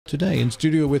today. In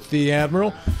studio with the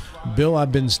Admiral. Bill,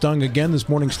 I've been stung again this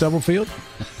morning, Stubblefield.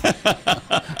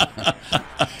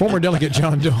 Former Delegate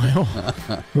John Doyle,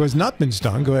 who has not been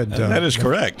stung. Go ahead. That is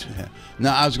correct. Yeah. No,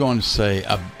 I was going to say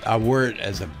I wear it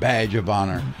as a badge of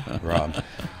honor, Rob.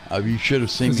 You should have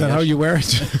seen me. Is that how you wear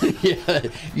it? Yeah,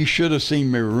 you should have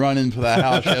seen me running for the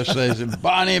house yesterday. I said,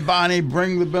 Bonnie,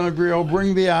 bring the Benadryl,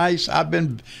 bring the ice. I've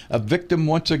been a victim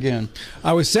once again.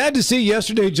 I was sad to see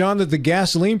yesterday, John, that the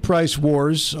gasoline price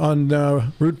wars on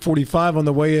Route 45 on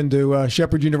the way into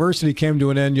Shepherd University came to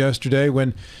an end yesterday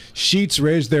when Sheetz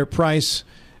raised their price.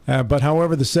 But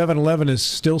however, the 7-Eleven is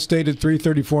still stated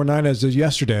 $3.34.9 as of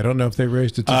yesterday. I don't know if they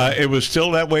raised it today. It was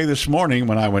still that way this morning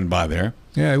when I went by there.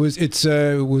 Yeah, it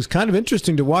was kind of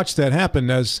interesting to watch that happen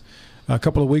as a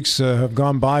couple of weeks have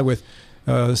gone by with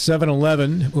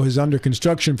 7-Eleven was under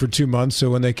construction for 2 months.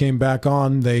 So when they came back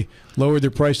on, they lowered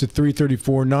their price to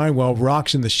 $3.34.9 while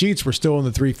Rocks and the Sheetz were still in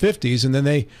the 350s. And then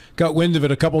they got wind of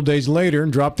it a couple of days later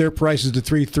and dropped their prices to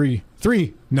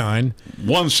 $3.33.9.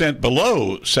 1 cent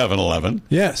below 7-Eleven.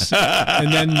 Yes.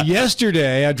 And then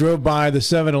yesterday I drove by the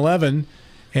 7-Eleven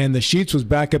and the Sheetz was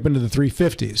back up into the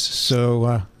 350s.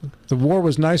 So the war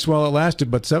was nice while it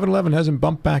lasted, but 7-Eleven hasn't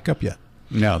bumped back up yet.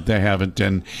 No, they haven't.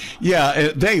 And,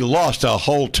 yeah, they lost a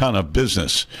whole ton of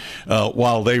business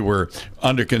while they were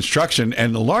under construction.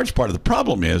 And a large part of the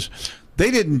problem is they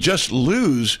didn't just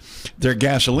lose their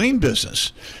gasoline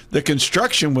business. The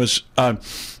construction was the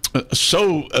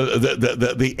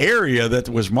area that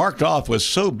was marked off was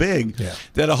so big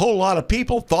that a whole lot of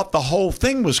people thought the whole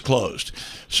thing was closed.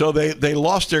 So they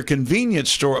lost their convenience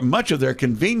store, much of their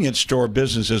convenience store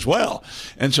business as well.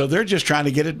 And so they're just trying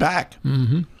to get it back.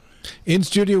 Mm-hmm. In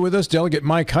studio with us, Delegate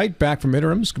Mike Hite, back from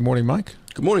Interims. Good morning, Mike.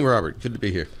 Good morning, Robert. Good to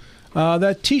be here.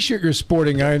 That T-shirt you're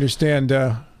sporting, I understand.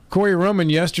 Corey Roman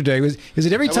yesterday is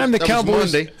it every time the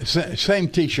Cowboys? Same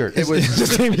T-shirt. It was the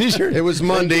same T-shirt. It was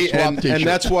Monday, and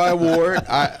that's why I wore it.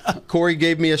 Corey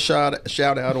gave me a shout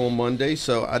out on Monday,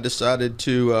 so I decided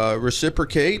to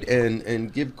reciprocate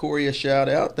and give Corey a shout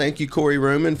out. Thank you, Corey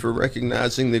Roman, for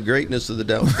recognizing the greatness of the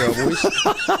Dallas Cowboys.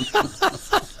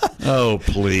 Oh,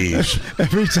 please.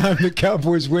 Every time the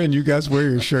Cowboys win, you guys wear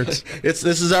your shirts. This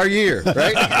is our year,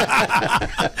 right?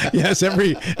 Yes,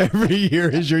 every year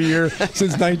is your year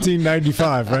since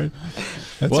 1995, right?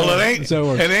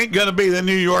 It ain't going to be the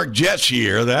New York Jets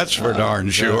year, that's for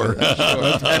darn sure.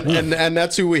 and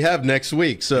that's who we have next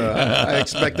week. So I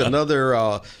expect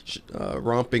another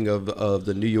romping of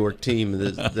the New York team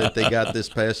that they got this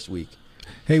past week.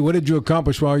 Hey, what did you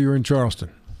accomplish while you were in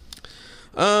Charleston?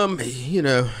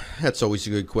 That's always a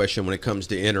good question when it comes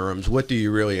to interims. What do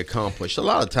you really accomplish? A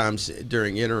lot of times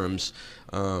during interims,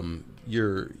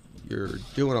 you're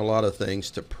doing a lot of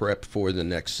things to prep for the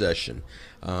next session,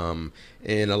 and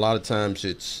a lot of times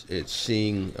it's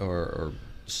seeing or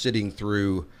sitting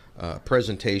through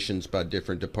presentations by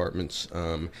different departments,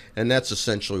 and that's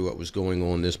essentially what was going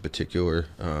on this particular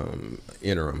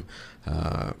interim.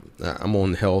 I'm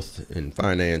on health and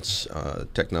finance,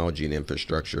 technology and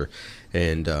infrastructure,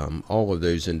 and all of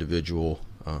those individual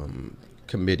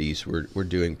committees were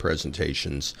doing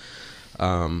presentations.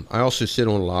 I also sit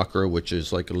on LACRA, which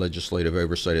is like a legislative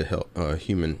oversight of health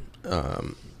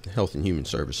and human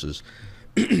services.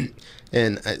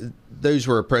 And those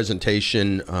were a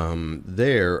presentation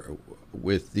there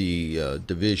with the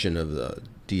division of the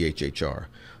DHHR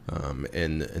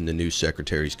and the new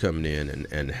secretaries coming in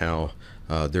and how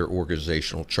their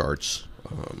organizational charts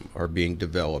are being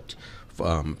developed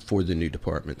for the new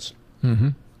departments. Mm-hmm.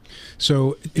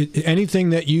 So anything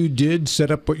that you did set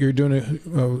up what you're doing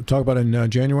to talk about in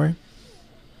January?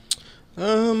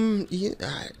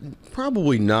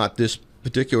 Probably not this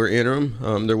particular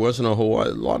interim. There wasn't a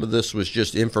lot of this was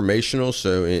just informational.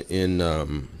 So in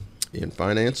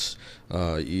finance,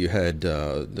 you had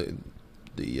the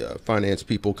finance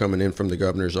people coming in from the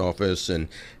governor's office and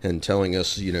telling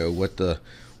us,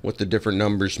 what the different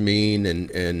numbers mean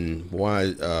and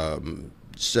why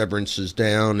severance is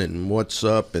down and what's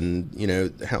up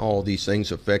and how all these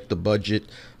things affect the budget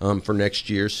for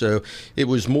next year. So it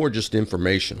was more just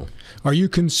informational. Are you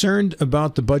concerned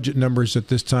about the budget numbers at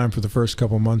this time for the first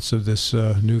couple months of this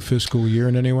new fiscal year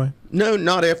in any way? No,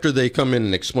 not after they come in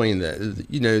and explain that.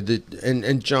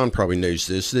 And John probably knows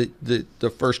this, that the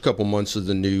first couple months of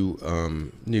the new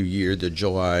year, the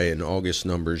July and August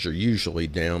numbers are usually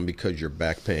down because you're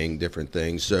back paying different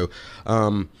things. So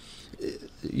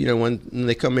when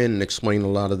they come in and explain a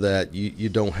lot of that, you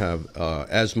don't have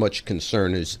as much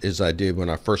concern as I did when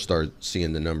I first started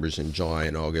seeing the numbers in July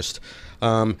and August.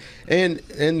 And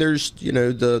there's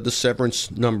the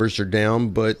severance numbers are down,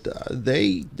 but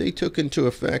they took into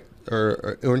effect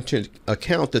or into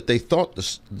account that they thought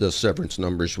the severance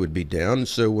numbers would be down.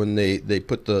 So when they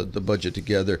put the budget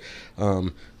together,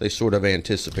 they sort of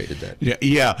anticipated that.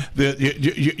 Yeah.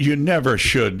 You never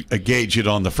should gauge it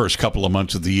on the first couple of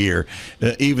months of the year,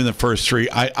 even the first three.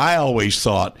 I always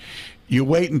thought you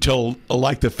wait until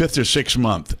like the fifth or sixth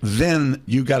month, then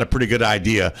you got a pretty good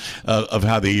idea of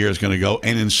how the year is going to go.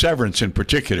 And in severance in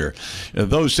particular,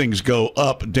 those things go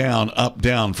up, down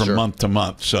from Sure. month to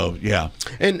month. So, yeah.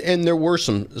 And there were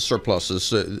some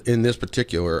surpluses in this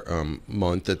particular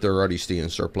month that they're already seeing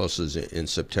surpluses in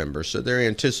September. So they're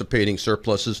anticipating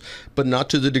surpluses, but not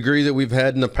to the degree that we've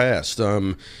had in the past.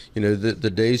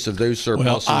 The days of those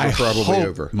surpluses are probably hope,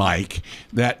 over. Mike,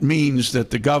 that means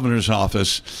that the governor's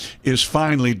office is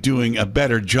finally doing a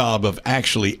better job of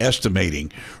actually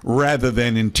estimating rather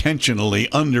than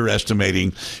intentionally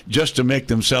underestimating just to make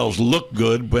themselves look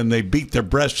good when they beat their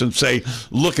breasts and say,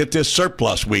 look at this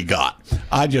surplus we got.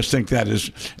 I just think that is,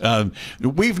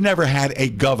 we've never had a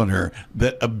governor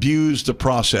that abused the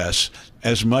process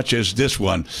as much as this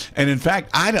one. And in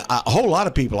fact, a whole lot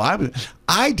of people,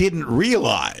 I didn't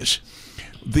realize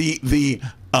the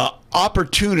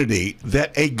opportunity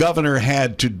that a governor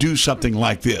had to do something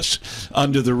like this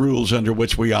under the rules under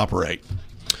which we operate.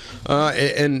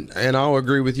 And I'll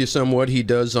agree with you somewhat. He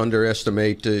does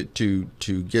underestimate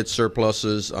to get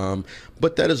surpluses,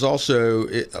 but that is also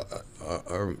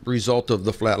a result of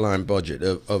the flatline budget,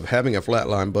 of having a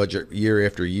flatline budget year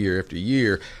after year after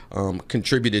year,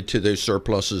 contributed to those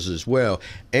surpluses as well,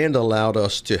 and allowed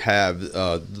us to have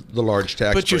the large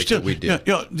tax break that we did.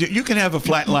 You can have a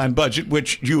flatline budget,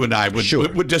 which you and I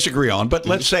would disagree on, but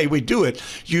let's say we do it.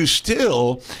 You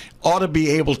still ought to be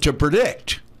able to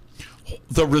predict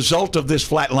the result of this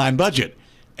flatline budget.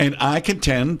 And I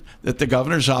contend that the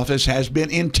governor's office has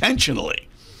been intentionally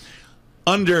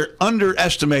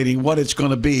underestimating what it's going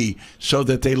to be so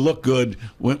that they look good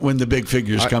when the big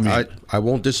figures come in. I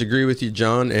won't disagree with you,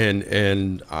 John,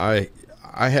 and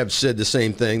I have said the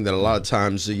same thing, that a lot of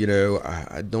times,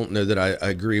 I don't know that I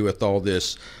agree with all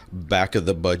this back of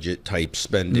the budget type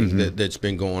spending that's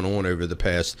been going on over the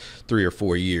past 3 or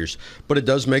 4 years. But it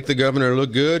does make the governor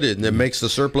look good, and it makes the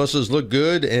surpluses look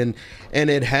good, and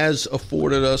it has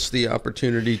afforded us the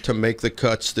opportunity to make the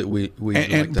cuts that we like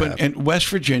to have. And West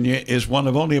Virginia is one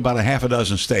of only about a half a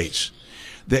dozen states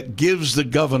that gives the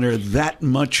governor that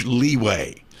much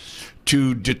leeway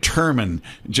to determine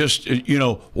just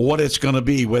what it's going to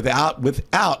be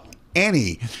without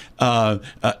any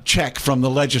check from the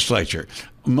legislature.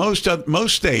 Most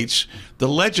states, the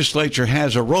legislature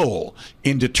has a role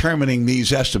in determining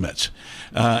these estimates,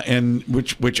 and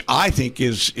which I think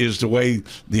is the way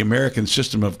the American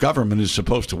system of government is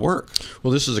supposed to work.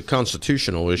 Well, this is a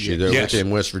constitutional issue, though,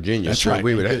 within West Virginia. That's so right.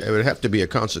 It would have to be a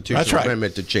constitutional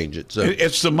amendment to change it. So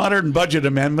it's the modern budget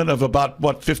amendment of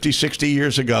about 50, 60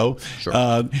 years ago,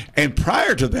 Sure. And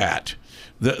prior to that,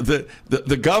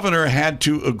 the governor had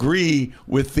to agree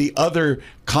with the other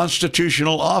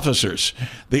constitutional officers,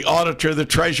 the auditor, the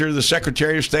treasurer, the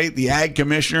secretary of state, the ag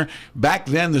commissioner. Back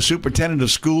then, the superintendent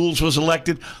of schools was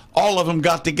elected. All of them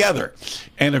got together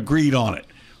and agreed on it.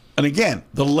 And again,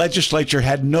 the legislature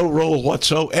had no role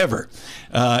whatsoever.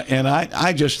 And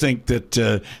I just think that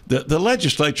the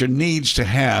legislature needs to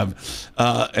have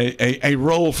a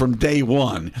role from day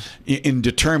one in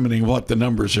determining what the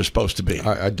numbers are supposed to be.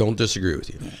 I don't disagree with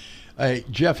you.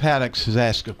 Jeff Haddix has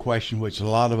asked a question which a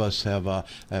lot of us have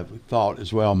thought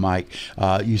as well, Mike.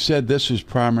 You said this was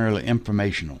primarily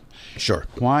informational. Sure.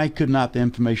 Why could not the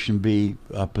information be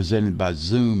presented by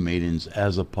Zoom meetings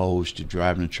as opposed to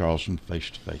driving to Charleston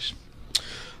face-to-face?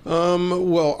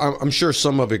 Well, I'm sure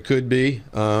some of it could be,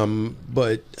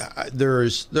 but there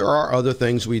are other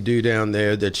things we do down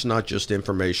there that's not just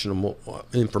informational.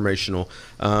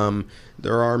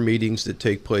 There are meetings that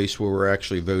take place where we're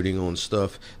actually voting on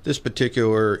stuff. This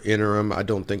particular interim, I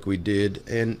don't think we did,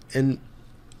 and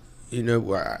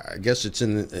I guess it's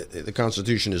in the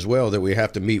Constitution as well that we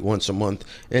have to meet once a month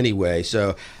anyway.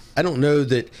 So I don't know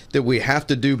that we have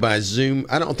to do by Zoom.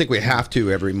 I don't think we have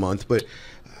to every month, but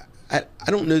I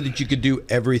don't know that you could do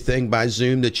everything by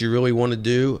Zoom that you really want to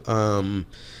do.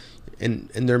 And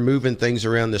they're moving things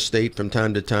around the state from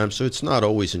time to time, so it's not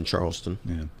always in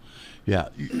Charleston. Yeah,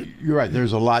 you're right.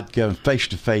 There's a lot.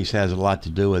 Face-to-face has a lot to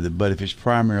do with it, but if it's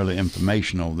primarily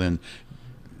informational, then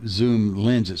Zoom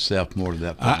lends itself more to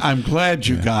that point. I'm glad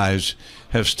you guys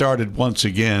have started once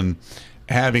again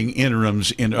having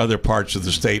interims in other parts of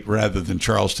the state rather than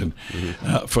Charleston.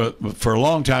 For a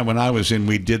long time when I was in,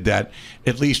 we did that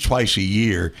at least twice a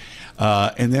year.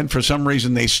 And then for some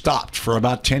reason they stopped for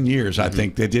about 10 years. I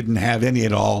think they didn't have any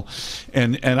at all.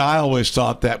 And I always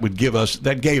thought that gave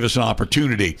us an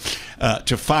opportunity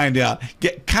to find out,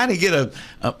 get a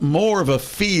more of a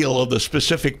feel of the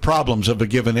specific problems of a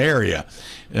given area.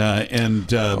 I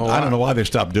don't know why they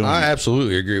stopped doing it. I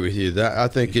absolutely agree with you. I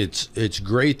think it's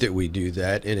great that we do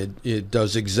that, and it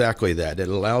does exactly that. It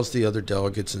allows the other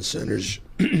delegates and senators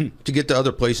to get to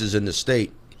other places in the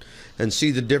state and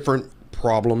see the different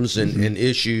problems and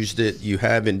issues that you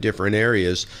have in different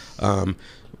areas.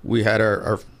 We had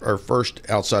our first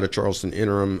outside of Charleston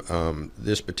interim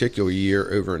this particular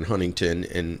year over in Huntington,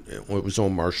 and it was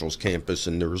on Marshall's campus,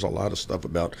 and there was a lot of stuff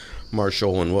about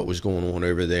Marshall and what was going on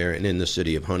over there and in the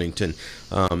city of Huntington.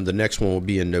 The next one will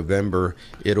be in November.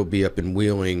 It'll be up in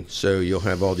Wheeling, so you'll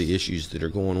have all the issues that are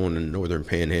going on in the Northern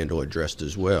Panhandle addressed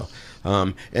as well.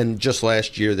 And just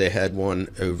last year they had one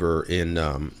over in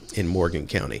Morgan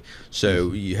County.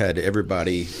 So you had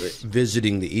everybody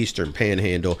visiting the Eastern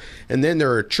Panhandle, and then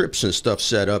there are trips and stuff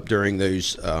set up during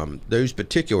those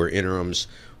particular interims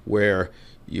where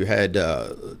you had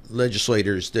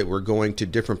legislators that were going to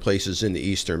different places in the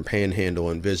Eastern Panhandle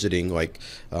and visiting, like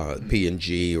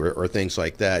P&G or things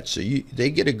like that. So they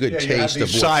get a good taste of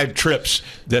side trips.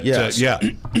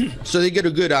 So they get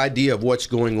a good idea of what's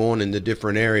going on in the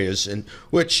different areas, and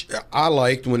which I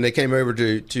liked when they came over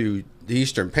to the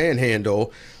Eastern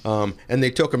Panhandle, and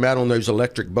they took them out on those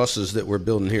electric buses that we're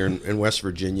building here in West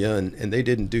Virginia, and they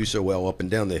didn't do so well up and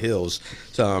down the hills.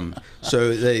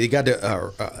 So they got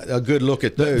a good look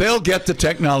at those. They'll get the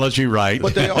technology right.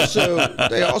 But they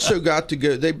also got to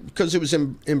go, because it was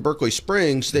in Berkeley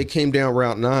Springs, they came down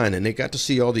Route 9, and they got to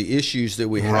see all the issues that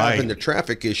we have and the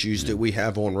traffic issues that we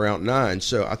have on Route 9.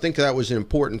 So I think that was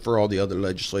important for all the other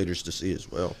legislators to see as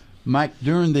well. Mike,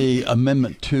 during the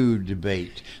Amendment 2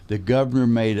 debate, the governor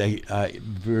made a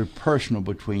very personal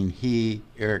between he,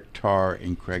 Eric Tarr,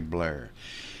 and Craig Blair.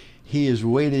 He has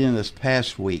weighed in this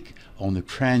past week on the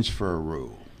transfer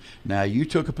rule. Now, you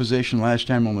took a position last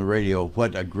time on the radio,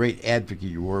 what a great advocate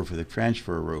you were for the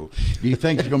transfer rule. Do you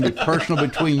think it's going to be personal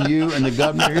between you and the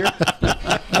governor here?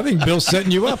 I think Bill's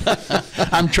setting you up.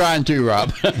 I'm trying to,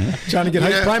 Rob. Trying to get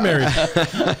Hite primary.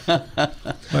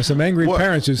 By some angry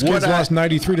parents whose kids lost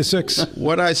 93-6.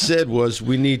 What I said was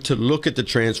we need to look at the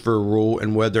transfer rule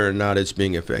and whether or not it's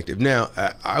being effective. Now,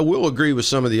 I will agree with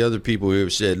some of the other people who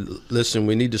have said, listen,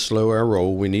 we need to slow our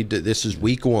roll. This is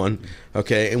week one,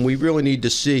 okay, and we really need to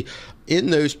see in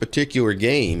those particular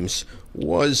games,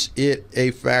 was it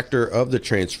a factor of the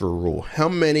transfer rule? How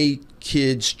many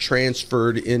kids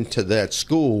transferred into that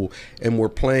school and were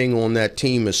playing on that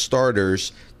team as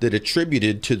starters that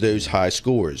attributed to those high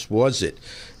scores? Was it?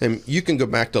 And you can go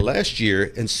back to last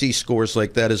year and see scores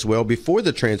like that as well before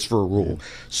the transfer rule.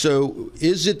 So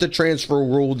is it the transfer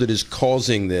rule that is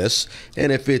causing this?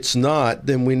 And if it's not,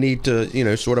 then we need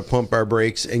to, sort of pump our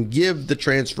brakes and give the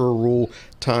transfer rule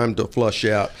time to flush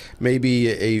out, maybe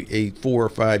a 4 or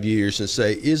 5 years, and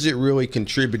say, is it really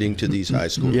contributing to these high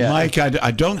scores? Yeah. Mike,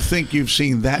 I don't think you've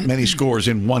seen that many scores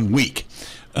in 1 week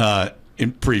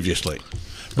previously.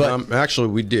 But actually,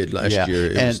 we did last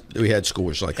year. We had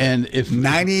scores like that. And if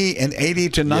 90 and 80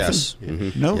 to nothing. Yes.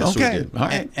 Mm-hmm. No, yes, okay, all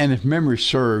right. And if memory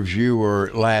serves, you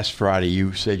were last Friday.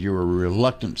 You said you were a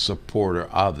reluctant supporter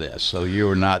of this, so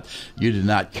you did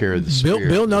not carry the spear.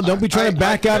 Bill, no, don't be trying to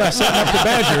back out of setting up the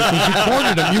Badger, because you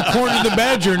cornered him. You cornered the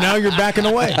Badger. Now you're backing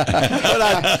away. But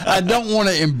I don't want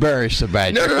to embarrass the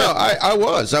Badger. No. I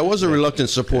was a reluctant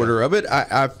supporter of it.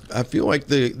 I feel like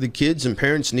the kids and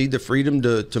parents need the freedom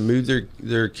to move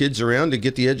their kids around to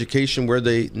get the education where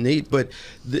they need. But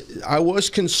I was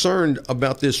concerned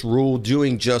about this rule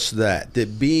doing just that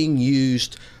being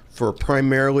used for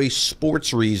primarily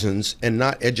sports reasons and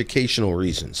not educational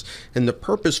reasons. And the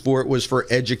purpose for it was for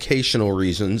educational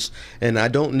reasons. And I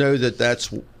don't know that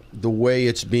that's the way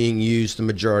it's being used the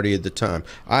majority of the time.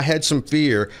 I had some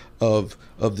fear of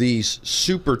these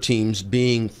super teams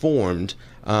being formed,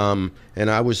 and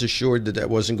I was assured that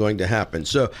wasn't going to happen.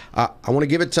 So I want to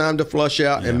give it time to flush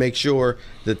out and make sure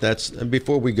that's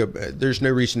before we go. There's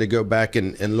no reason to go back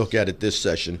and look at it this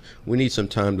session. We need some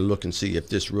time to look and see if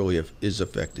this really is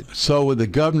effective. So with the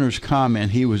governor's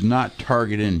comment, he was not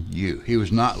targeting you. He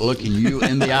was not looking you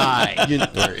in the eye.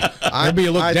 Maybe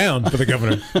you look down for the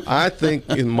governor. I think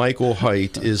Michael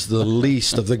Hite is the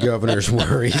least of the governor's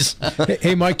worries.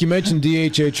 Hey, Mike, you mentioned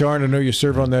DHHR, and I know you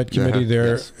serve on that committee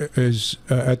there. Yes. Is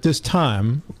at this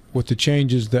time, with the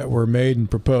changes that were made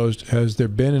and proposed, has there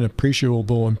been an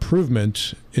appreciable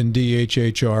improvement in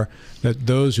DHHR that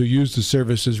those who use the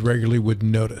services regularly would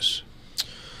notice?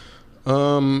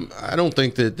 I don't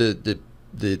think that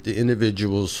the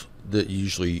individuals that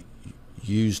usually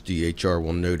use DHR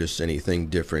will notice anything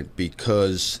different,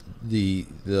 because the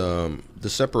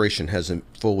separation hasn't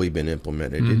fully been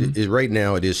implemented. Mm-hmm. Right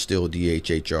now, it is still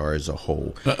DHHR as a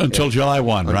whole until July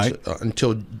 1, right?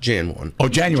 Until Jan 1. Oh,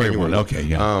 January 1. Okay,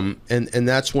 yeah. And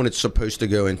that's when it's supposed to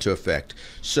go into effect.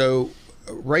 So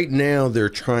right now, they're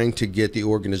trying to get the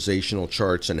organizational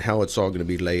charts and how it's all going to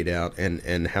be laid out,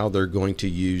 and how they're going to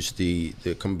use the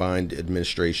combined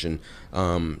administration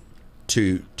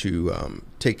to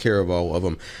take care of all of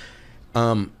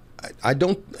them. I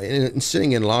don't, and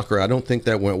sitting in Lockyer, I don't think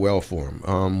that went well for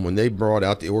them. When they brought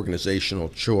out the organizational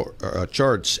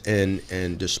charts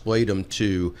and displayed them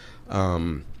to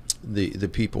the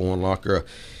people in Lockyer,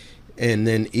 and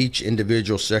then each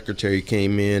individual secretary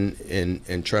came in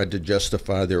and tried to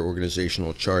justify their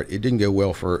organizational chart, it didn't go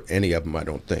well for any of them, I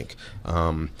don't think.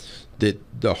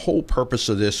 The whole purpose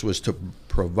of this was to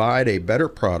provide a better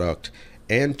product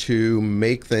and to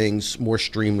make things more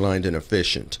streamlined and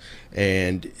efficient.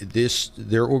 And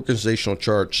their organizational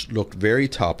charts looked very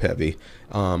top-heavy,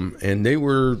 and they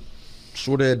were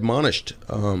sort of admonished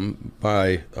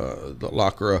by the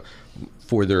LACRA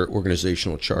for their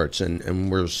organizational charts,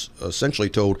 and was essentially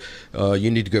told,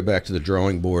 you need to go back to the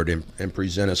drawing board and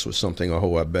present us with something a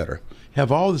whole lot better. Have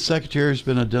all the secretaries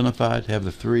been identified? Have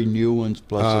the 3 new ones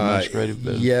plus administrative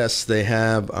business? Yes, they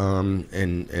have,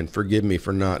 and forgive me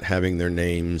for not having their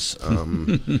names.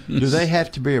 Do they have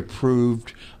to be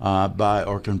approved by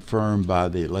or confirmed by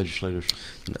the legislators?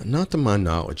 Not to my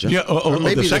knowledge. Yeah,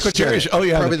 maybe the secretaries.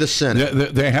 Probably the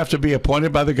Senate. They have to be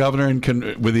appointed by the governor and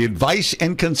with the advice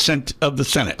and consent of the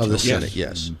Senate. Of the Senate,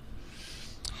 yes. Mm-hmm.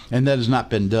 And that has not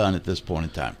been done at this point in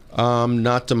time?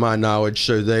 Not to my knowledge.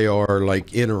 So they are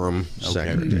like interim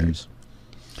secretaries.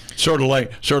 Sort of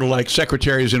like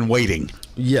secretaries in waiting.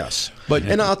 Yes,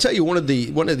 and I'll tell you, one of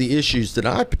the issues that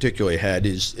I particularly had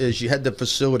is you had the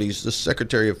facilities, the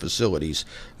Secretary of Facilities,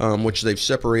 which they've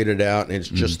separated out, and it's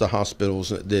just the hospitals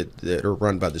that are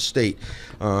run by the state.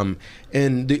 And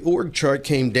the org chart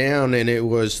came down, and it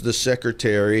was the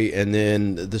secretary, and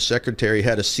then the secretary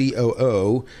had a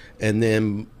COO, and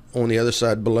then on the other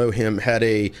side below him had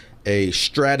a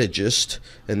strategist,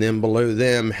 and then below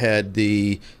them had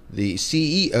the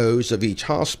CEOs of each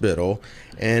hospital.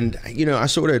 And, I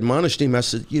sort of admonished him. I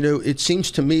said, it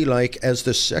seems to me like as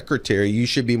the secretary, you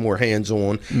should be more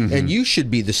hands-on, and you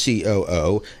should be the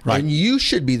COO, and you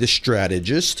should be the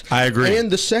strategist. I agree.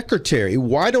 And the secretary.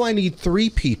 Why do I need 3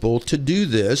 people to do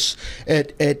this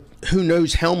at who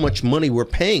knows how much money we're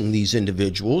paying these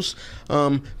individuals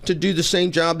to do the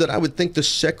same job that I would think the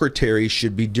secretary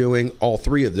should be doing, all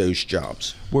 3 of those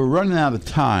jobs? We're running out of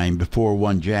time before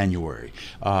 1 January,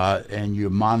 and you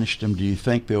admonished them. Do you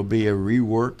think there'll be a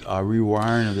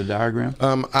rewiring of the diagram?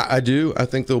 I do. I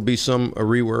think there'll be some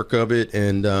rework of it,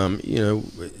 and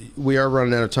we are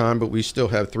running out of time, but we still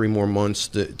have 3 more months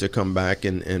to come back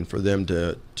and for them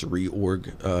to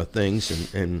reorg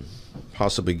things and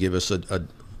possibly give us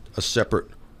a separate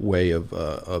way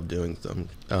of doing them,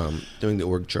 doing the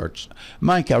org charts.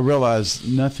 Mike, I realize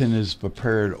nothing is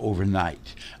prepared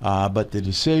overnight, but the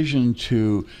decision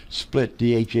to split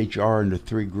DHHR into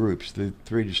 3 groups, the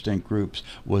 3 distinct groups,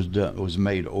 was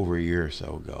made over a year or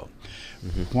so ago.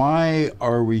 Why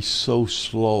are we so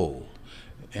slow?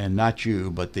 And not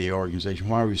you, but the organization.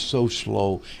 Why are we so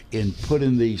slow in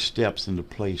putting these steps into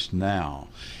place now?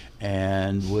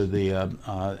 And with the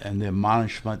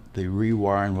admonishment, the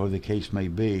rewiring, whatever the case may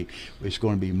be, it's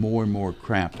going to be more and more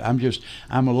cramped. I'm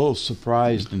a little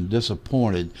surprised and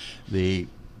disappointed. The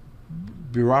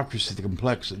bureaucracy, the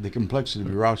complexity of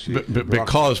bureaucracy,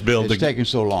 because Bill, it's taking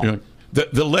so long.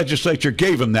 The legislature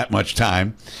gave him that much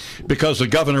time because the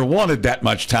governor wanted that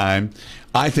much time,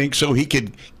 I think, so he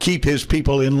could keep his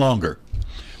people in longer.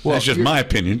 Well, that's just my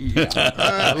opinion.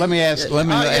 Let me ask.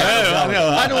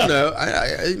 I don't know.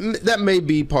 That may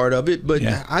be part of it, but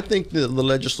I think the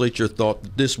legislature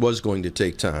thought this was going to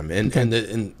take time, and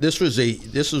this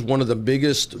was one of the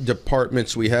biggest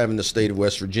departments we have in the state of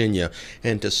West Virginia,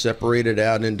 and to separate it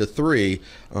out into 3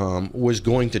 was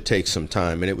going to take some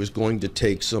time, and it was going to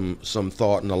take some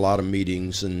thought and a lot of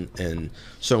meetings and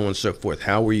so on and so forth.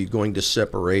 How were you going to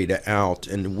separate out,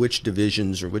 and which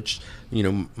divisions or which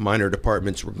minor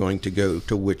departments were were going to go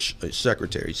to which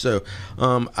secretary. So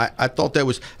I thought that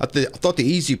was I thought the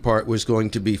easy part was going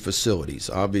to be facilities.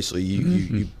 Obviously,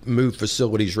 you move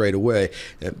facilities right away,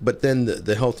 but then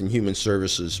the Health and Human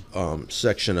Services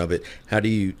section of it, how do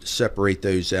you separate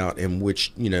those out, and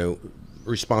which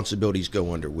responsibilities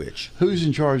go under which? Who's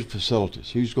in charge of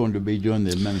facilities? Who's going to be doing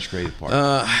the administrative part?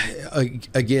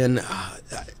 Again,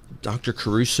 Dr.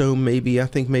 Caruso, I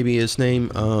think his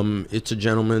name. It's a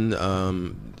gentleman.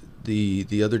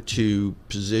 The other two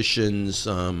positions,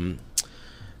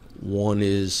 one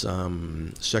is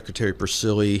Secretary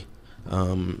Persili,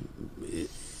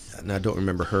 and I don't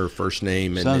remember her first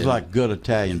name. Sounds like good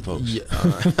Italian folks.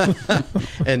 Yeah,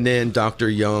 and then Dr.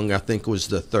 Young, I think, was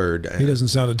the third. He doesn't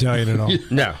sound Italian at all.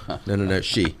 No.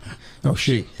 She. Oh,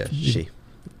 she. Yeah, she.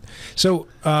 So,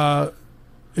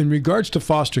 in regards to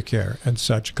foster care and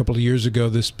such, a couple of years ago,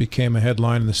 this became a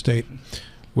headline in the state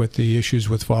with the issues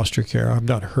with foster care. I've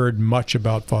not heard much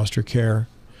about foster care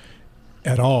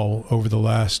at all over the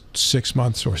last 6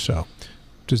 months or so.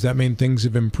 Does that mean things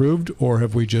have improved, or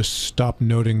have we just stopped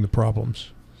noting the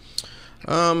problems?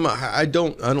 I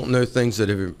don't know things that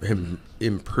have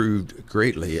improved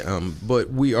greatly,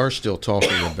 but we are still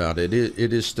talking about it.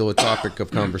 It is still a topic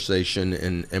of conversation,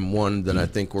 and one that I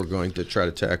think we're going to try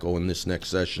to tackle in this next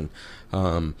session.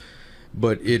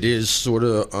 But it is sort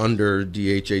of under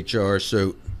DHHR,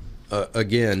 so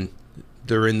again,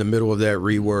 they're in the middle of that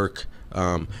rework.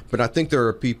 But I think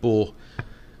there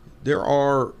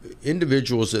are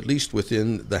individuals, at least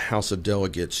within the House of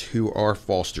Delegates, who are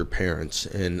foster parents,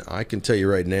 and I can tell you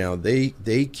right now, they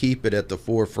keep it at the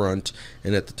forefront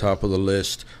and at the top of the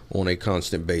list on a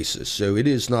constant basis. So it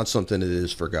is not something that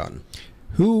is forgotten.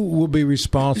 Who will be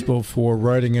responsible for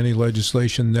writing any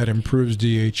legislation that improves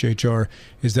DHHR?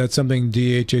 Is that something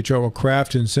DHHR will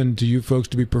craft and send to you folks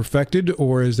to be perfected,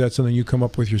 or is that something you come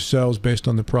up with yourselves based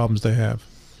on the problems they have?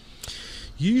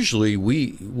 Usually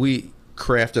we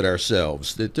craft it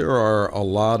ourselves. That there are a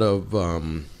lot of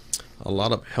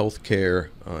healthcare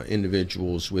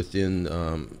individuals within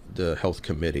the health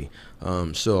committee.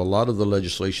 So a lot of the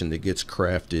legislation that gets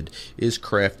crafted is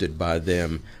crafted by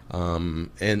them and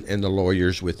the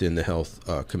lawyers within the health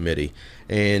committee.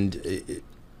 And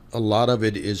a lot of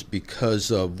it is because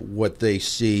of what they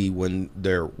see when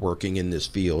they're working in this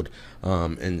field,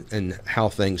 and how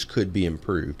things could be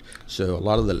improved. So a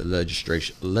lot of the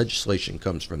legislation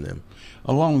comes from them.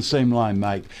 Along the same line,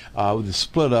 Mike, with the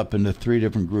split up into 3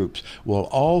 different groups, will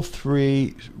all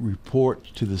 3 report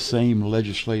to the same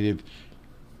legislative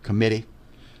committee?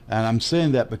 And I'm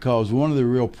saying that because one of the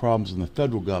real problems in the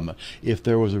federal government, if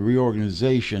there was a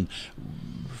reorganization,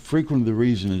 frequently the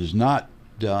reason it is not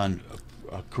done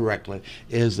correctly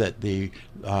is that the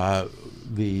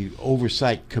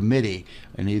oversight committee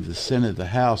and either the Senate or the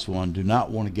House one do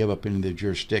not want to give up any of their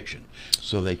jurisdiction,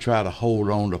 so they try to hold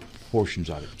on to portions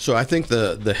of it. So I think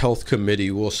the health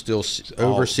committee will still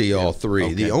oversee all 3.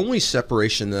 Okay. The only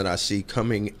separation that I see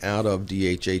coming out of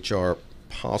DHHR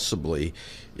possibly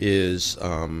is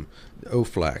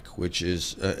OFLAC, which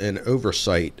is an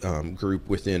oversight group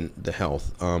within the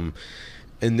health.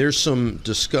 And there's some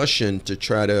discussion to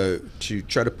try to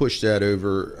push that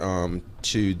over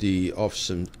to the Office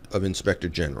of Inspector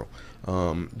General.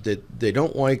 That they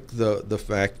don't like the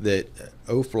fact that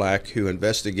OFLAC, who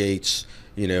investigates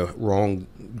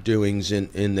wrongdoings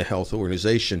in the health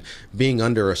organization, being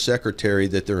under a secretary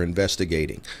that they're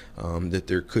investigating. That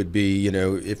there could be,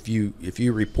 if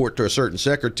you report to a certain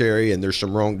secretary and there's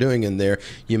some wrongdoing in there,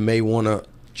 you may want to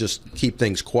just keep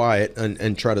things quiet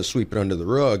and try to sweep it under the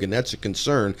rug, and that's a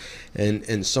concern,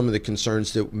 and some of the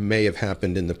concerns that may have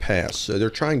happened in the past. So they're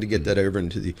trying to get that over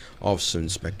into the Office of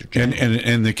Inspector General. And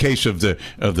in the case of the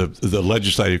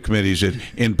legislative committees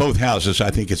in both houses, I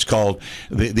think it's called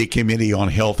the Committee on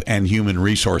Health and Human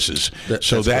Resources.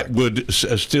 So that would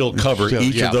still cover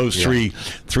each of those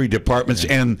three departments,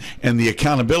 and the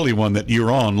accountability one that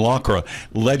you're on, LACRA,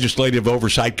 Legislative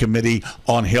Oversight Committee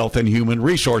on Health and Human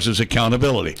Resources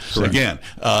Accountability. So again,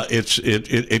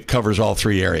 it covers all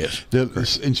 3 areas.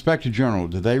 The Inspector General,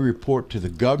 do they report to the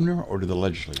governor or to the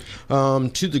legislature?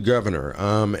 To the governor,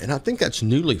 and I think that's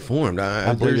newly formed.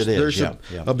 I believe it is. There's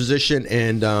a position,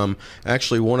 and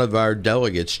actually one of our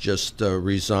delegates just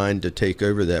resigned to take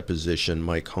over that position,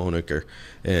 Mike Honecker,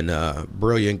 and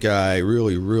brilliant guy,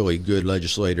 really, really good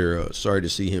legislator. Sorry to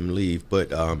see him leave,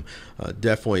 but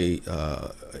definitely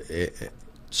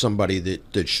somebody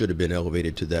that should have been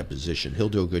elevated to that position. He'll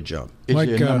do a good job. Is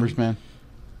he a numbers man?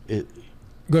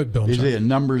 Good, Bill. Is he a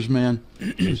numbers man?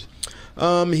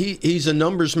 He's a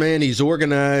numbers man. He's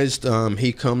organized.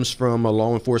 He comes from a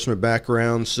law enforcement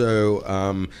background,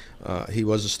 so he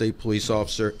was a state police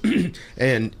officer,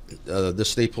 and the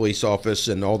state police office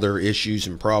and all their issues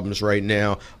and problems right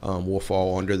now will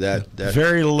fall under that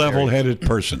very level-headed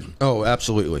person. Oh,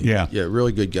 absolutely. Yeah,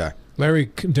 really good guy.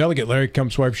 Delegate Larry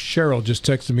Kump's wife Cheryl just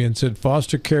texted me and said,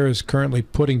 foster care is currently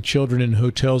putting children in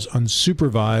hotels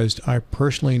unsupervised. I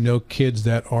personally know kids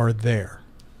that are there.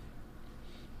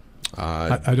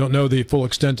 I don't know the full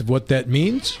extent of what that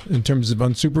means in terms of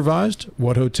unsupervised,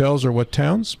 what hotels or what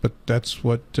towns, but that's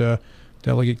what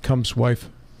Delegate Kump's wife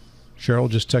Cheryl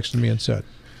just texted me and said.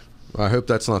 I hope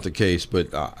that's not the case,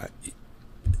 but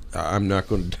I'm not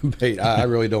going to debate. I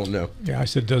really don't know. Yeah, I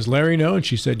said, does Larry know? And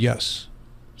she said yes.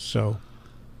 So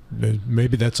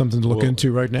maybe that's something to look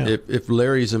into right now. If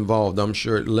Larry's involved, I'm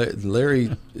sure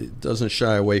Larry doesn't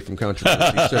shy away from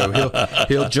controversy, so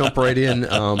he'll jump right in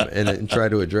and try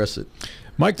to address it.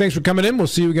 Mike, thanks for coming in. We'll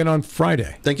see you again on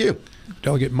Friday. Thank you.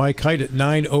 Delegate Mike Hite at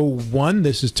 9:01.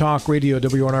 This is Talk Radio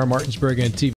WNR Martinsburg and TV.